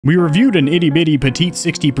We reviewed an itty-bitty petite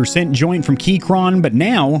 60% joint from KeyChron, but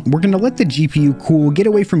now we're going to let the GPU cool, get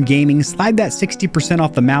away from gaming, slide that 60%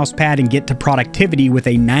 off the mouse pad, and get to productivity with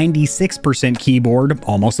a 96% keyboard,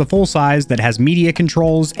 almost a full size, that has media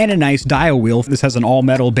controls and a nice dial wheel. This has an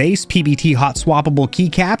all-metal base, PBT hot-swappable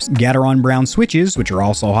keycaps, Gateron Browns switches, which are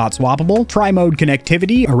also hot-swappable, tri-mode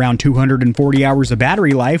connectivity, around 240 hours of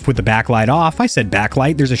battery life with the backlight off. I said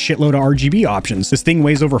backlight, there's a shitload of RGB options. This thing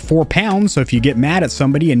weighs over 4 pounds, so if you get mad at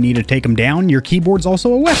somebody and need to take them down, your keyboard's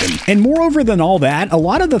also a weapon. And moreover than all that, a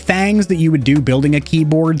lot of the things that you would do building a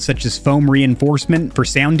keyboard, such as foam reinforcement for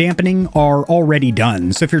sound dampening, are already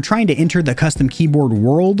done. So if you're trying to enter the custom keyboard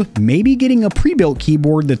world, maybe getting a pre-built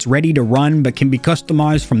keyboard that's ready to run but can be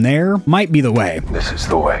customized from there might be the way. This is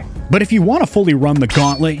the way. But if you want to fully run the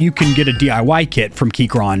gauntlet, you can get a DIY kit from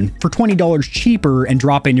KeyChron for $20 cheaper and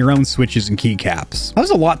drop in your own switches and keycaps. That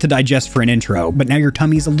was a lot to digest for an intro, but now your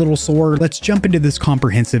tummy's a little sore. Let's jump into this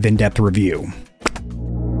comprehensive in-depth review.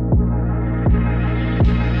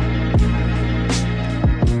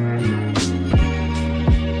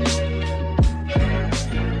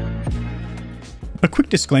 A quick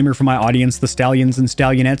disclaimer for my audience, the Stallions and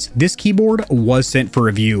Stallionettes, this keyboard was sent for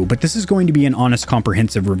review, but this is going to be an honest,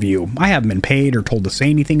 comprehensive review. I haven't been paid or told to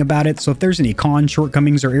say anything about it, so if there's any cons,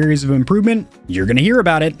 shortcomings, or areas of improvement, you're going to hear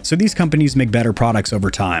about it. So these companies make better products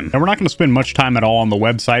over time. And we're not going to spend much time at all on the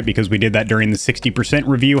website because we did that during the 60%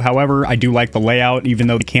 review. However, I do like the layout, even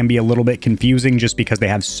though it can be a little bit confusing just because they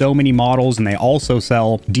have so many models, and they also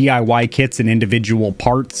sell DIY kits and individual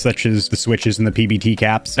parts, such as the switches and the PBT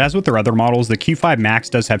caps. As with their other models, the Q5 Max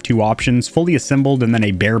does have two options, fully assembled and then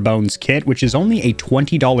a bare bones kit, which is only a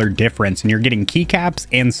 $20 difference, and you're getting keycaps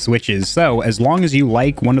and switches. So as long as you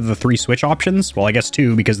like one of the three switch options, well, I guess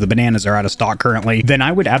two because the bananas are out of stock currently, then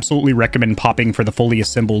I would absolutely recommend popping for the fully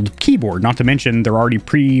assembled keyboard. Not to mention they're already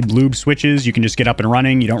pre-lubed switches. You can just get up and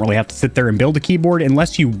running. You don't really have to sit there and build a keyboard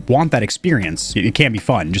unless you want that experience. It can be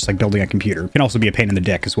fun, just like building a computer. It can also be a pain in the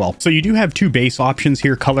dick as well. So you do have two base options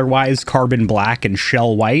here color-wise, carbon black and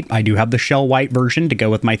shell white. I do have the shell white version to go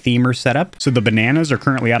with my themer setup. So the bananas are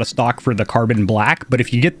currently out of stock for the carbon black, but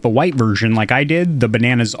if you get the white version like I did, the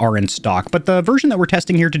bananas are in stock. But the version that we're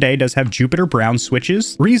testing here today does have HYPR Browns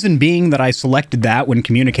switches. Reason being that I selected that when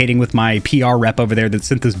communicating with my PR rep over there that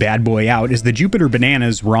sent this bad boy out is the HYPR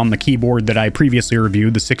bananas were on the keyboard that I previously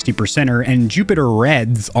reviewed, the 60%er, and HYPR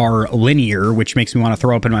reds are linear, which makes me want to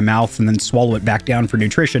throw up in my mouth and then swallow it back down for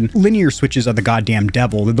nutrition. Linear switches are the goddamn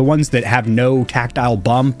devil. They're the ones that have no tactile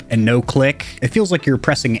bump and no click. It feels like you're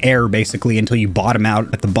pressing air basically until you bottom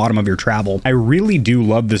out at the bottom of your travel. I really do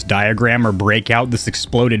love this diagram or breakout, this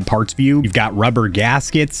exploded parts view. You've got rubber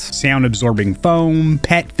gaskets, sound absorbing foam,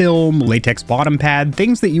 pet film, latex bottom pad,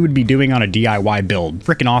 things that you would be doing on a DIY build.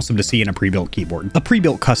 Freaking awesome to see in a pre-built keyboard. A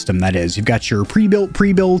pre-built custom, that is. You've got your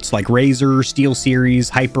pre-built like Razer,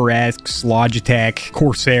 SteelSeries, HYPRX, Logitech,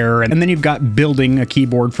 Corsair, and then you've got building a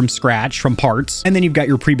keyboard from scratch, from parts, and then you've got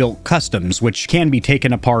your pre-built customs, which can be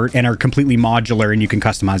taken apart and are completely modular, and you can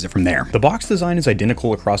customize it from there. The box design is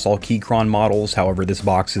identical across all KeyChron models. However, this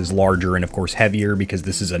box is larger and of course heavier because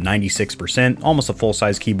this is a 96%, almost a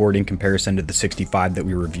full-size keyboard in comparison to the 65 that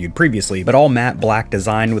we reviewed previously, but all matte black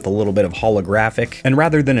design with a little bit of holographic. And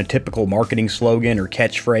rather than a typical marketing slogan or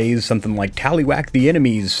catchphrase, something like tallywhack the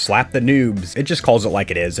enemies, slap the noobs, it just calls it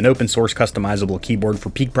like it is, an open source customizable keyboard for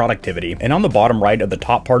peak productivity. And on the bottom right of the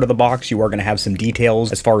top part of the box, you are going to have some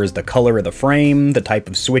details as far as the color of the frame, the type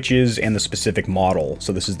of switches, and the specific model.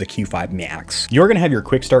 So this is the Q5 Max. You're going to have your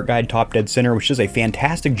quick start guide top dead center, which does a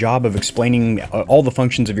fantastic job of explaining all the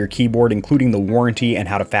functions of your keyboard, including the warranty and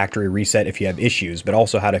how to factory reset if you have issues, but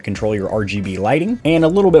also how to control your RGB lighting. And a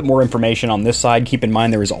little bit more information on this side. Keep in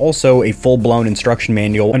mind there is also a full-blown instruction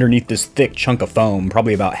manual underneath this thick chunk of foam,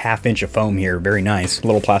 probably about ½ inch of foam here. Very nice.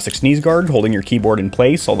 Little plastic sneeze guard holding your keyboard in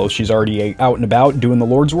place, although she's already out and about doing the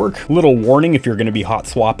Lord's work. Little warning if you're going to be hot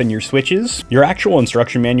swapping your switches. Your actual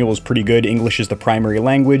instruction manual is pretty good. English is the primary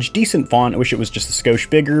language. Decent font. I wish it was just a skosh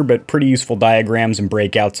bigger, but pretty useful diagrams and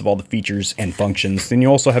breakouts of all the features and functions. Then you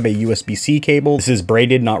also have a USB-C cable. This is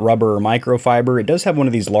braided, not rubber or microfiber. It does have one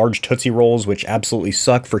of these large Tootsie Rolls, which absolutely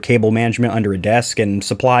suck for cable management under a desk and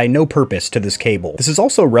supply no purpose to this cable. This is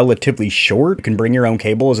also relatively short. You can bring your own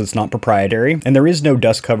cable as it's not proprietary, and there is no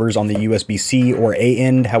dust covers on the USB-C or A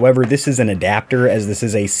end. However, this is an adapter as this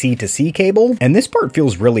is a C to C cable, and this part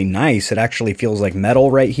feels really nice. It actually feels like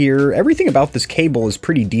metal right here. Everything about about this cable is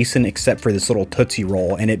pretty decent except for this little Tootsie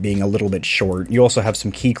Roll and it being a little bit short. You also have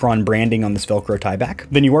some KeyChron branding on this Velcro tie back.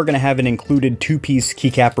 Then you are going to have an included 2-piece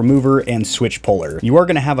keycap remover and switch puller. You are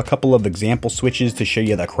going to have a couple of example switches to show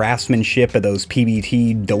you the craftsmanship of those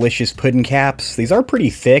PBT delicious pudding caps. These are pretty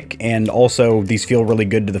thick and also these feel really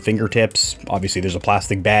good to the fingertips. Obviously there's a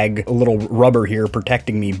plastic bag, a little rubber here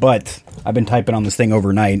protecting me, but I've been typing on this thing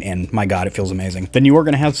overnight and my God, it feels amazing. Then you are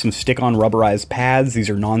going to have some stick-on rubberized pads. These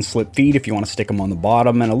are non-slip feet if you want to stick them on the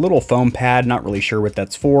bottom, and a little foam pad, not really sure what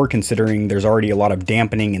that's for considering there's already a lot of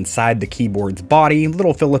dampening inside the keyboard's body.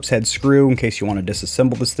 Little Phillips head screw in case you want to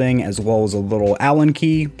disassemble this thing, as well as a little Allen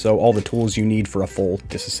key, so all the tools you need for a full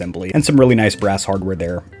disassembly, and some really nice brass hardware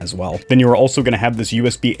there as well. Then you are also going to have this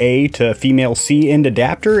USB-A to female C end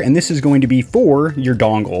adapter, and this is going to be for your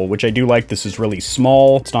dongle, which I do like. This is really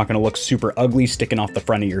small. It's not going to look super ugly sticking off the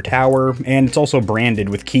front of your tower, and it's also branded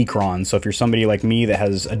with KeyChron, so if you're somebody like me that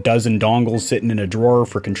has a dozen dongles sitting in a drawer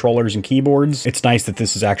for controllers and keyboards, it's nice that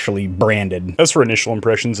this is actually branded. As for initial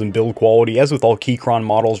impressions and build quality, as with all KeyChron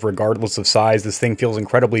models, regardless of size, this thing feels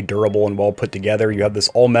incredibly durable and well put together. You have this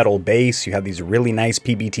all-metal base, you have these really nice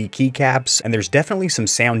PBT keycaps, and there's definitely some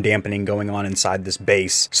sound dampening going on inside this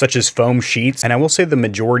base, such as foam sheets, and I will say the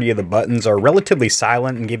majority of the buttons are relatively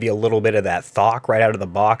silent and give you a little bit of that thok right out of the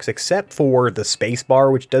box, except for the space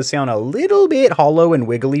bar, which does sound a little bit hollow and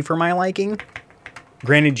wiggly for my liking.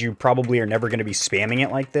 Granted, you probably are never going to be spamming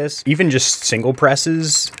it like this. Even just single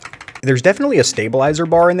presses, there's definitely a stabilizer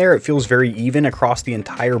bar in there. It feels very even across the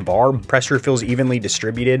entire bar. Pressure feels evenly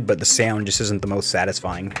distributed, but the sound just isn't the most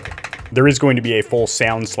satisfying. There is going to be a full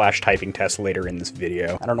sound/typing test later in this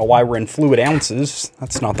video. I don't know why we're in fluid ounces.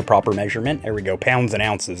 That's not the proper measurement. There we go, pounds and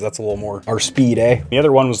ounces. That's a little more our speed, eh? The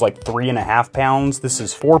other one was like 3.5 pounds. This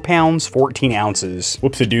is 4 pounds, 14 ounces.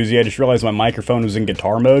 Whoops-a-doozy, I just realized my microphone was in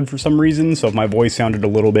guitar mode for some reason, so if my voice sounded a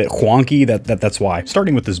little bit wonky, that's why.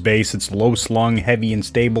 Starting with this base, it's low slung, heavy and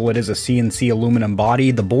stable. It is a CNC aluminum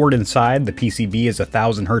body. The board inside, the PCB, is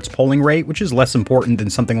 1000 hertz polling rate, which is less important than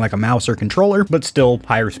something like a mouse or controller, but still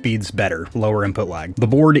higher speeds better, lower input lag. The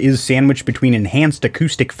board is sandwiched between enhanced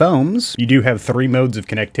acoustic foams. You do have 3 modes of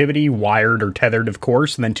connectivity, wired or tethered of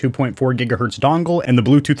course, and then 2.4 gigahertz dongle, and the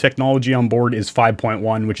Bluetooth technology on board is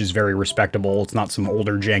 5.1, which is very respectable. It's not some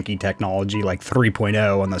older janky technology like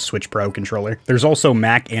 3.0 on the Switch Pro controller. There's also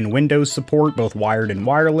Mac and Windows support, both wired and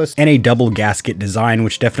wireless, and a double gasket design,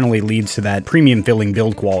 which definitely leads to that premium feeling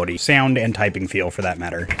build quality, sound and typing feel for that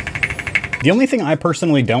matter. The only thing I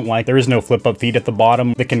personally don't like, there is no flip-up feet at the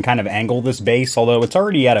bottom that can kind of angle this base, although it's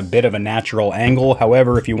already at a bit of a natural angle.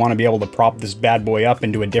 However, if you want to be able to prop this bad boy up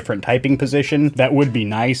into a different typing position, that would be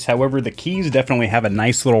nice. However, the keys definitely have a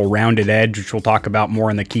nice little rounded edge, which we'll talk about more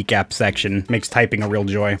in the keycap section. Makes typing a real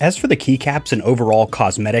joy. As for the keycaps and overall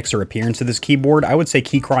cosmetics or appearance of this keyboard, I would say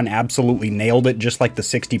KeyChron absolutely nailed it, just like the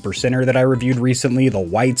 60%er that I reviewed recently. The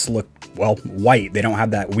whites look, well, white. They don't have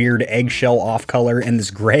that weird eggshell off color, and this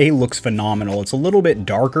gray looks phenomenal. It's a little bit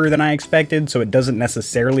darker than I expected, so it doesn't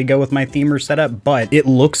necessarily go with my theme or setup, but it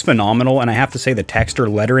looks phenomenal, and I have to say the text or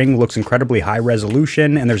lettering looks incredibly high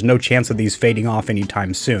resolution, and there's no chance of these fading off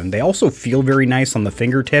anytime soon. They also feel very nice on the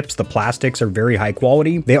fingertips. The plastics are very high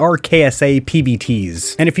quality. They are KSA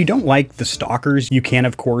PBTs, and if you don't like the stalkers, you can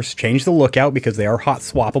of course change the lookout because they are hot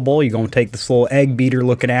swappable. You're gonna take this little egg beater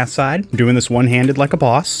looking ass side. I'm doing this one-handed like a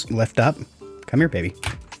boss. Lift up. Come here, baby.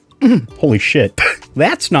 Holy shit.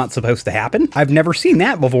 That's not supposed to happen. I've never seen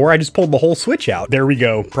that before. I just pulled the whole switch out. There we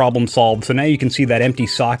go. Problem solved. So now you can see that empty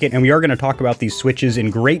socket, and we are going to talk about these switches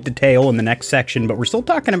in great detail in the next section, but we're still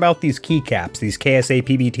talking about these keycaps, these KSA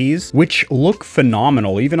PBTs, which look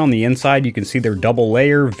phenomenal. Even on the inside, you can see they're double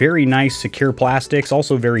layer, very nice, secure plastics,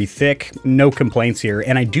 also very thick. No complaints here.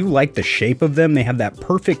 And I do like the shape of them. They have that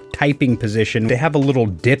perfect typing position. They have a little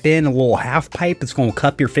dip in, a little half pipe that's going to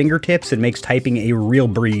cup your fingertips and makes typing a real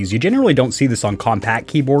breeze. You generally don't see this on compact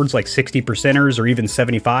keyboards like 60%ers or even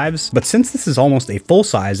 75s, but since this is almost a full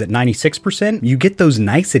size at 96%, you get those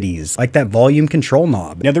niceties, like that volume control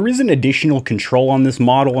knob. Now there is an additional control on this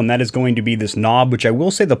model, and that is going to be this knob, which I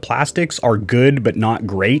will say the plastics are good, but not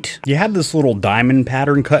great. You have this little diamond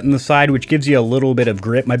pattern cut in the side, which gives you a little bit of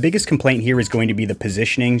grip. My biggest complaint here is going to be the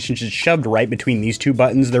positioning. Since it's shoved right between these two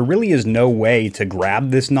buttons, there really is no way to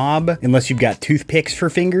grab this knob unless you've got toothpicks for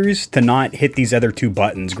fingers to not hit these other two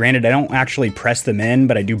buttons. Granted, I don't actually press them in,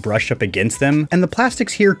 but I do brush up against them. And the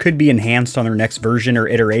plastics here could be enhanced on their next version or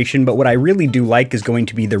iteration, but what I really do like is going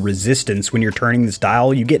to be the resistance when you're turning this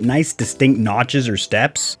dial. You get nice distinct notches or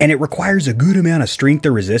steps, and it requires a good amount of strength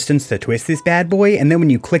or resistance to twist this bad boy, and then when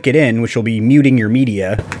you click it in, which will be muting your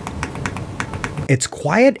media, It's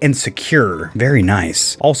quiet and secure. Very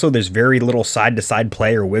nice. Also, there's very little side-to-side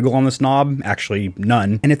play or wiggle on this knob. Actually,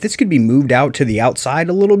 none. And if this could be moved out to the outside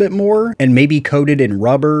a little bit more and maybe coated in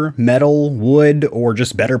rubber, metal, wood, or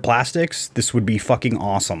just better plastics, this would be fucking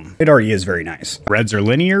awesome. It already is very nice. Reds are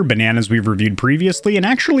linear, bananas we've reviewed previously and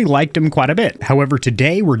actually liked them quite a bit. However,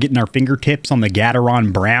 today we're getting our fingertips on the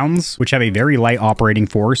Gateron Browns, which have a very light operating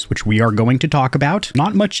force, which we are going to talk about.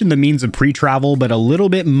 Not much in the means of pre-travel, but a little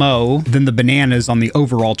bit mo than the bananas on the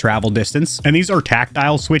overall travel distance. And these are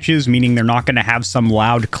tactile switches, meaning they're not going to have some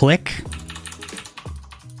loud click,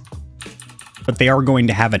 but they are going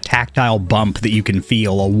to have a tactile bump that you can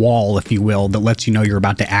feel, a wall, if you will, that lets you know you're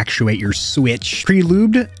about to actuate your switch.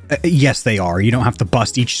 Pre-lubed? Yes, they are. You don't have to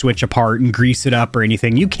bust each switch apart and grease it up or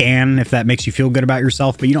anything. You can if that makes you feel good about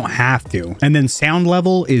yourself, but you don't have to. And then sound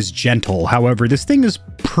level is gentle. However, this thing is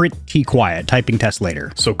pretty quiet. Typing test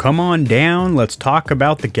later. So come on down. Let's talk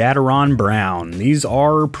about the Gateron Brown. These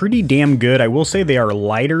are pretty damn good. I will say they are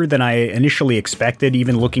lighter than I initially expected,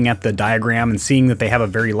 even looking at the diagram and seeing that they have a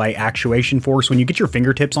very light actuation force. When you get your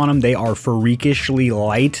fingertips on them, they are freakishly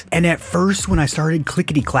light. And at first, when I started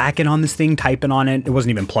clickety-clacking on this thing, typing on it, it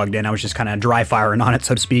wasn't even plugged in. I was just kind of dry firing on it,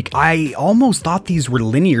 so to speak. I almost thought these were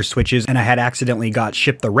linear switches and I had accidentally got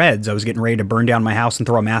shipped the reds. I was getting ready to burn down my house and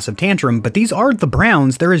throw a massive tantrum, but these are the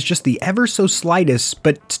Browns. There is just the ever so slightest,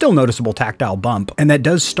 but still noticeable tactile bump. And that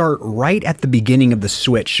does start right at the beginning of the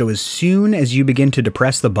switch. So as soon as you begin to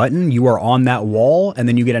depress the button, you are on that wall and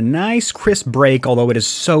then you get a nice crisp break, although it is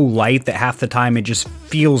so light that half the time it just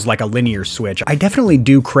feels like a linear switch. I definitely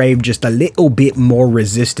do crave just a little bit more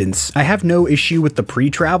resistance. I have no issue with the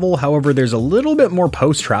pre-travel. However, there's a little bit more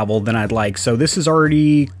post-travel than I'd like. So this is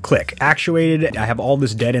already click actuated. I have all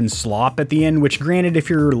this dead end slop at the end, which granted, if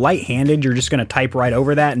you're light-handed, you're just going to type right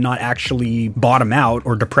over that and not actually bottom out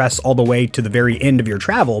or depress all the way to the very end of your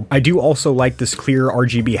travel. I do also like this clear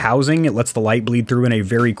RGB housing. It lets the light bleed through in a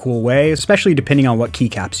very cool way, especially depending on what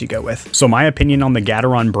keycaps you go with. So my opinion on the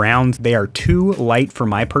Gateron Browns, they are too light for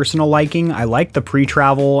my personal liking. I like the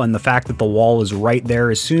pre-travel and the fact that the wall is right there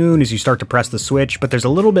as soon as you start to press the switch, but there's a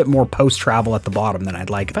little bit more post-travel at the bottom than I'd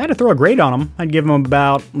like. If I had to throw a grade on them, I'd give them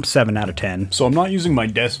about 7 out of 10. So I'm not using my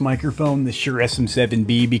desk microphone, the Shure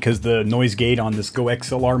SM7B, because the noise gate on this Go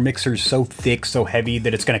XLR mixer is so thick, so heavy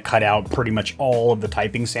that it's going to cut out pretty much all of the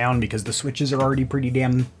typing sound because the switches are already pretty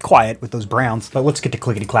damn quiet with those Browns. But let's get to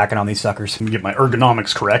clickety-clacking on these suckers and get my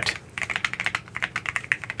ergonomics correct.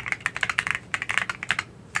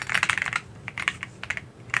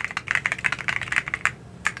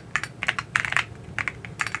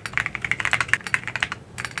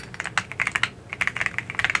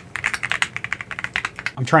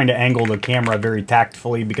 I'm trying to angle the camera very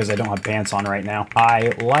tactfully because I don't have pants on right now.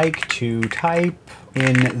 I like to type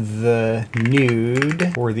in the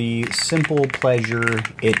nude for the simple pleasure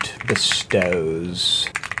it bestows.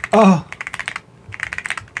 Oh!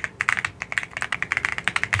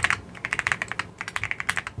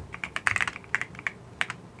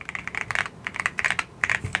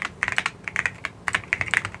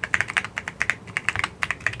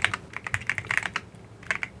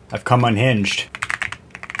 I've come unhinged.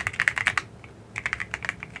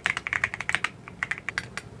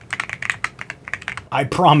 I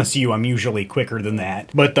promise you I'm usually quicker than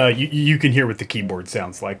that, but you can hear what the keyboard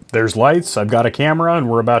sounds like. There's lights, I've got a camera, and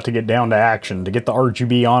we're about to get down to action. To get the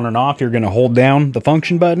RGB on and off, you're going to hold down the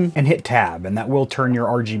function button and hit tab, and that will turn your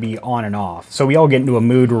RGB on and off. So we all get into a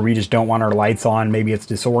mood where we just don't want our lights on, maybe it's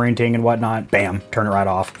disorienting and whatnot, bam, turn it right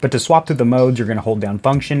off. But to swap through the modes, you're going to hold down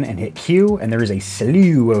function and hit Q, and there is a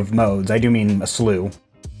slew of modes. I do mean a slew.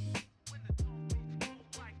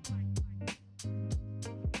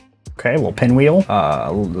 Okay, a little pinwheel,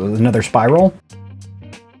 another spiral.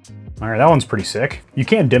 All right, that one's pretty sick. You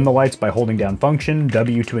can dim the lights by holding down function,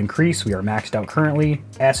 W to increase, we are maxed out currently,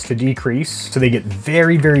 S to decrease, so they get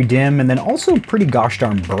very, very dim, and then also pretty gosh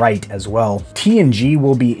darn bright as well. T and G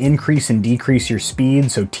will be increase and decrease your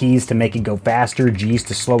speed, so T's to make it go faster, G's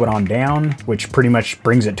to slow it on down, which pretty much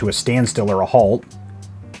brings it to a standstill or a halt.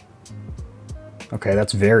 Okay,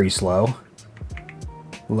 that's very slow.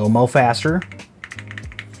 A little mo faster.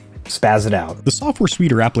 Spaz it out. The software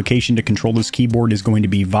suite or application to control this keyboard is going to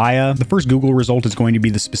be Via. The first Google result is going to be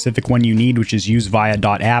the specific one you need, which is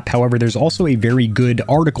usevia.app. However, there's also a very good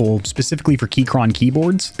article specifically for KeyChron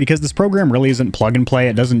keyboards because this program really isn't plug and play.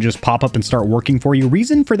 It doesn't just pop up and start working for you.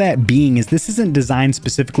 Reason for that being is this isn't designed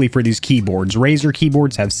specifically for these keyboards. Razer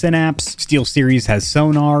keyboards have Synapse, SteelSeries has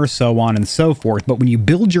Sonar, so on and so forth. But when you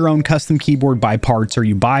build your own custom keyboard by parts or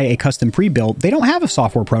you buy a custom pre-built, they don't have a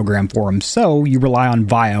software program for them. So you rely on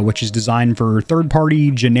Via, which which is designed for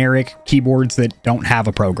third-party generic keyboards that don't have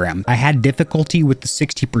a program. I had difficulty with the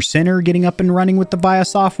 60%er getting up and running with the VIA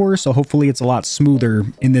software, so hopefully it's a lot smoother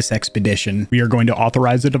in this expedition. We are going to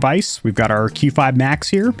authorize the device. We've got our Q5 Max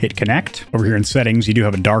here. Hit connect. Over here in settings, you do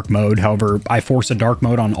have a dark mode. However, I force a dark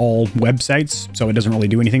mode on all websites, so it doesn't really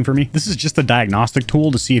do anything for me. This is just a diagnostic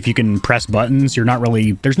tool to see if you can press buttons. You're not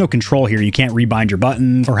really, there's no control here. You can't rebind your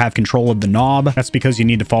buttons or have control of the knob. That's because you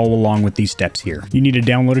need to follow along with these steps here. You need to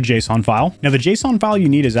download a JSON file. Now the JSON file you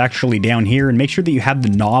need is actually down here, and make sure that you have the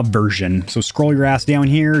knob version. So scroll your ass down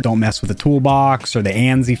here. Don't mess with the toolbox or the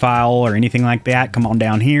ANSI file or anything like that. Come on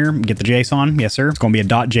down here, get the JSON. Yes, sir. It's going to be a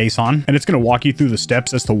 .json, and it's going to walk you through the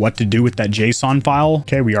steps as to what to do with that JSON file.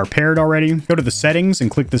 Okay, we are paired already. Go to the settings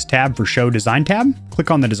and click this tab for show design tab.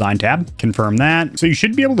 Click on the design tab, confirm that. So you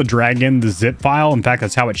should be able to drag in the zip file. In fact,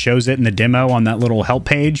 that's how it shows it in the demo on that little help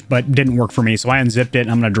page, but it didn't work for me. So I unzipped it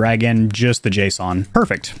and I'm going to drag in just the JSON.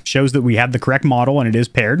 Perfect. Shows that we have the correct model and it is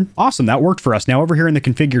paired. Awesome. That worked for us. Now over here in the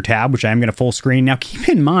configure tab, which I am going to full screen. Now keep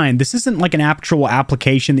in mind, this isn't like an actual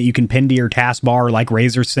application that you can pin to your taskbar like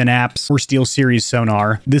Razer Synapse or SteelSeries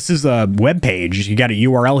Sonar. This is a web page. You got a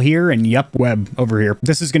URL here and yep, web over here.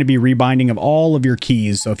 This is going to be rebinding of all of your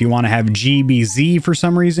keys. So if you want to have GBZ for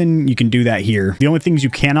some reason, you can do that here. The only things you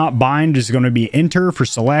cannot bind is going to be enter for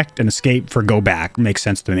select and escape for go back. Makes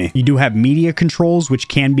sense to me. You do have media controls, which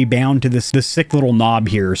can be bound to this sick little knob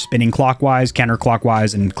here, spinning clockwise,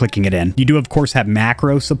 counterclockwise, and clicking it in. You do, of course, have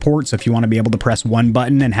macro support. So if you want to be able to press one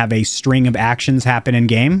button and have a string of actions happen in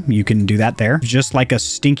game, you can do that there. Just like a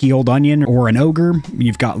stinky old onion or an ogre,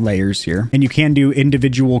 you've got layers here. And you can do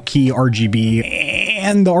individual key RGB,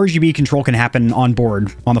 and the RGB control can happen on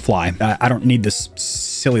board on the fly. I don't need this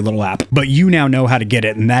silly little app, but you now know how to get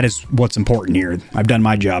it, and that is what's important here. I've done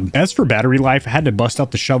my job. As for battery life, I had to bust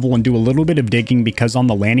out the shovel and do a little bit of digging because on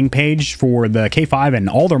the landing page for the K5 and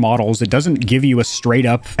all their models, it doesn't give you a straight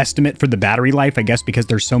up estimate for the battery life, I guess because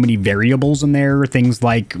there's so many variables in there. Things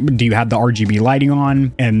like, do you have the RGB lighting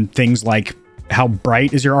on, and things like how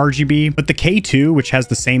bright is your RGB. But the K2, which has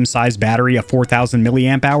the same size battery, a 4000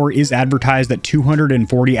 milliamp hour, is advertised at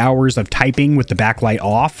 240 hours of typing with the backlight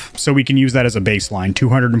off. So we can use that as a baseline.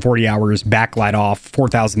 240 hours, backlight off,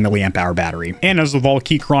 4000 milliamp hour battery. And as with all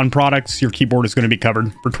KeyChron products, your keyboard is going to be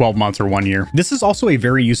covered for 12 months or 1 year. This is also a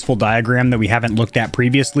very useful diagram that we haven't looked at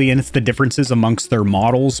previously, and it's the differences amongst their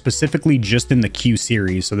models, specifically just in the Q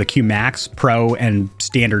series. So the Q Max, Pro, and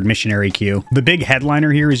standard missionary Q. The big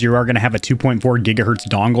headliner here is you are going to have a 2.4 gigahertz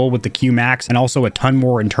dongle with the Q Max, and also a ton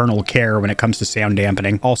more internal care when it comes to sound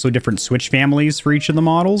dampening. Also different switch families for each of the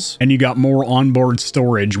models, and you got more onboard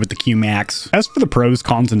storage with the Q Max. As for the pros,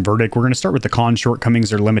 cons, and verdict, we're going to start with the con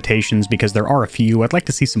shortcomings or limitations because there are a few. I'd like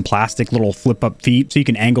to see some plastic little flip up feet so you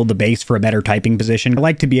can angle the base for a better typing position. I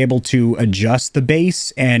like to be able to adjust the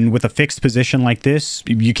base, and with a fixed position like this,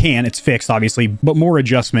 you can, it's fixed obviously, but more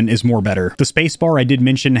adjustment is more better. The spacebar I did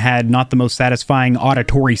mention had not the most satisfying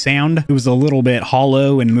auditory sound. It was a little bit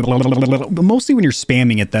hollow and mostly when you're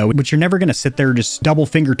spamming it though, but you're never going to sit there just double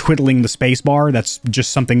finger twiddling the space bar. That's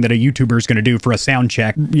just something that a YouTuber is going to do for a sound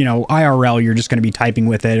check. You know, IRL, you're just going to be typing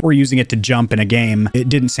with it or using it to jump in a game. It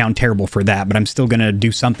didn't sound terrible for that, but I'm still going to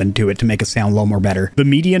do something to it to make it sound a little more better. The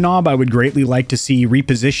media knob, I would greatly like to see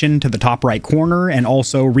repositioned to the top right corner and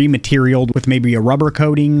also rematerialed with maybe a rubber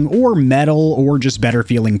coating or metal or just better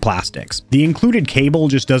feeling plastics. The included cable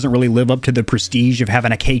just doesn't really live up to the prestige of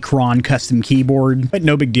having a KeyChron custom keyboard, but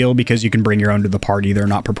no big deal because you can bring your own to the party. They're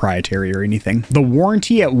not proprietary or anything. The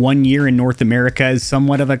warranty at 1 year in North America is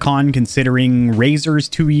somewhat of a con considering Razer's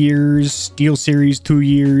 2 years, SteelSeries 2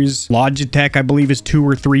 years, Logitech I believe is 2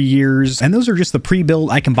 or 3 years, and those are just the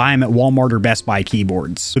pre-built. I can buy them at Walmart or Best Buy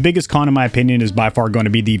keyboards. The biggest con in my opinion is by far going to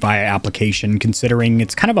be the VIA application, considering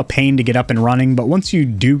it's kind of a pain to get up and running, but once you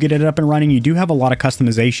do get it up and running, you do have a lot of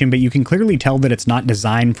customization, but you can clearly tell that it's not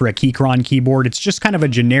designed for a KeyChron keyboard. It's just kind of a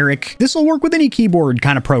generic, this will work with any keyboard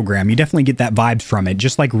kind of program. You definitely get that vibes from it.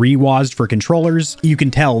 Just like Rewazed for controllers, you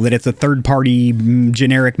can tell that it's a third-party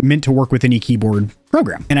generic meant to work with any keyboard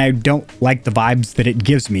program. And I don't like the vibes that it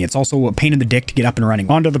gives me. It's also a pain in the dick to get up and running.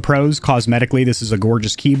 On to the pros. Cosmetically, this is a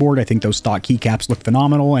gorgeous keyboard. I think those stock keycaps look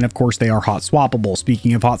phenomenal. And of course, they are hot swappable.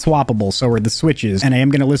 Speaking of hot swappable, so are the switches. And I am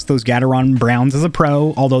going to list those Gateron Browns as a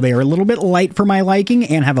pro, although they are a little bit light for my liking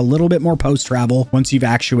and have a little bit more post travel once you've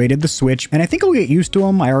actuated the switch. And I think I'll get used to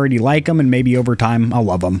them. I already like them, and maybe over time, I'll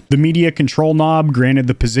love them. The media control knob, granted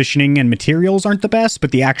the positioning and materials aren't the best,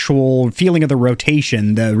 but the actual feeling of the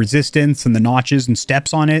rotation, the resistance and the notches and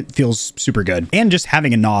steps on it. Feels super good. And just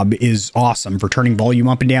having a knob is awesome for turning volume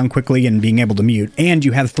up and down quickly and being able to mute. And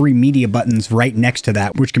you have 3 media buttons right next to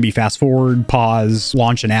that, which can be fast forward, pause,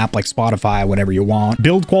 launch an app like Spotify, whatever you want.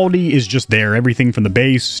 Build quality is just there. Everything from the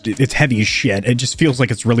base, it's heavy as shit. It just feels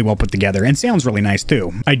like it's really well put together and sounds really nice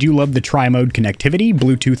too. I do love the tri-mode connectivity,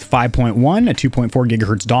 Bluetooth 5.1, a 2.4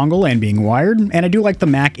 gigahertz dongle and being wired. And I do like the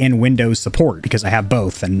Mac and Windows support because I have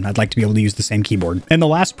both and I'd like to be able to use the same keyboard. And the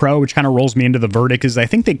last pro, which kind of rolls me into the verdict, is I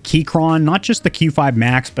think that KeyChron, not just the Q5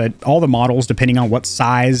 Max, but all the models, depending on what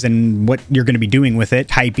size and what you're going to be doing with it,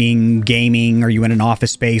 typing, gaming, are you in an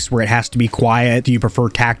office space where it has to be quiet? Do you prefer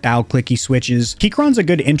tactile, clicky switches? KeyChron's a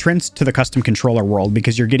good entrance to the custom controller world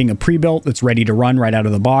because you're getting a pre-built that's ready to run right out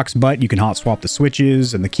of the box, but you can hot swap the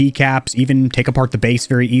switches and the keycaps, even take apart the base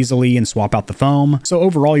very easily and swap out the foam. So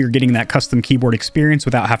overall, you're getting that custom keyboard experience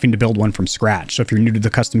without having to build one from scratch. So if you're new to the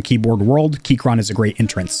custom keyboard world, KeyChron is a great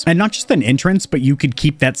entrance. And not just an entrance, but you could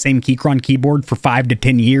keep that same KeyChron keyboard for 5 to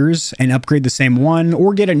 10 years and upgrade the same one,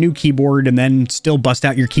 or get a new keyboard and then still bust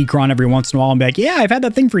out your KeyChron every once in a while and be like, yeah, I've had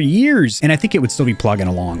that thing for years. And I think it would still be plugging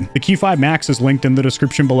along. The Q5 Max is linked in the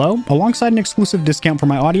description below, alongside an exclusive discount for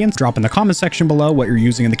my audience. Drop in the comment section below what you're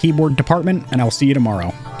using in the keyboard department, and I'll see you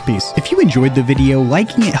tomorrow. Peace. If you enjoyed the video,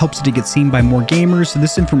 liking it helps it to get seen by more gamers, so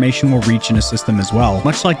this information will reach and assist them as well.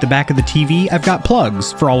 Much like the back of the TV, I've got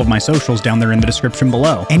plugs for all of my socials down there in the description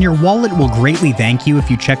below. And your wallet will greatly thank you if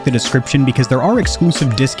you check the description, because there are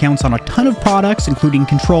exclusive discounts on a ton of products, including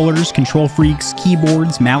controllers, KontrolFreeks,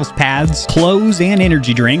 keyboards, mouse pads, clothes, and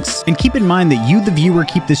energy drinks. And keep in mind that you, the viewer,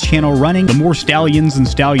 keep this channel running. The more stallions and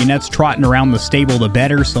stallionettes trotting around the stable, the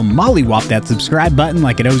better, so mollywop that subscribe button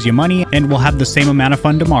like it owes you money, and we'll have the same amount of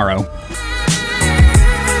fun tomorrow.